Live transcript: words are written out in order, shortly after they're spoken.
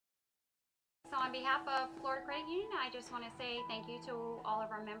on behalf of Florida Credit Union, I just want to say thank you to all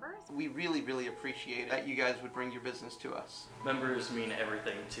of our members. We really appreciate that you guys would bring your business to us. Members mean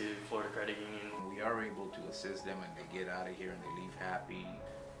everything to Florida Credit Union. We are able to assist them and they get out of here and they leave happy.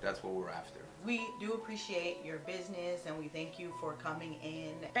 That's what we're after. We do appreciate your business and we thank you for coming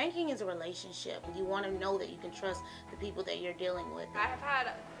in. Banking is a relationship. You want to know that you can trust the people that you're dealing with. I have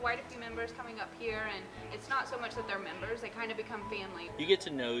had quite a few members coming up here, and it's not so much that they're members, they kind of become family. You get to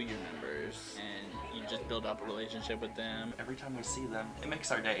know your members and you just build up a relationship with them. Every time we see them, it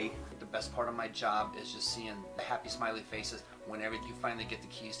makes our day. The best part of my job is just seeing the happy smiley faces whenever you finally get the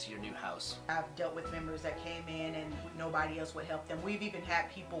keys to your new house. I've dealt with members that came in and nobody else would help them. We've even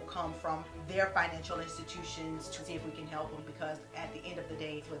had people come from their financial institutions to see if we can help them, because at the end of the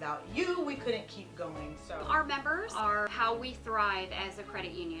day, without you, we couldn't keep going. So Our members are how we thrive as a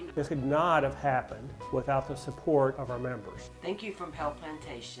credit union. This could not have happened without the support of our members. Thank you from Pell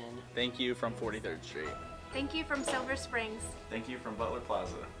Plantation. Thank you from 43rd Street. Thank you from Silver Springs. Thank you from Butler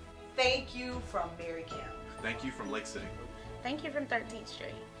Plaza. thank you from Mary Camp. Thank you from Lake City. Thank you from 13th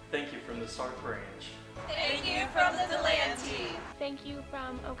Street. Thank you from the Stark Ranch. Thank you from the Delante. Thank you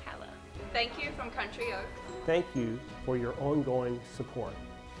from Ocala. Thank you from Country Oak. Thank you for your ongoing support.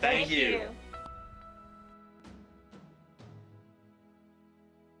 Thank you.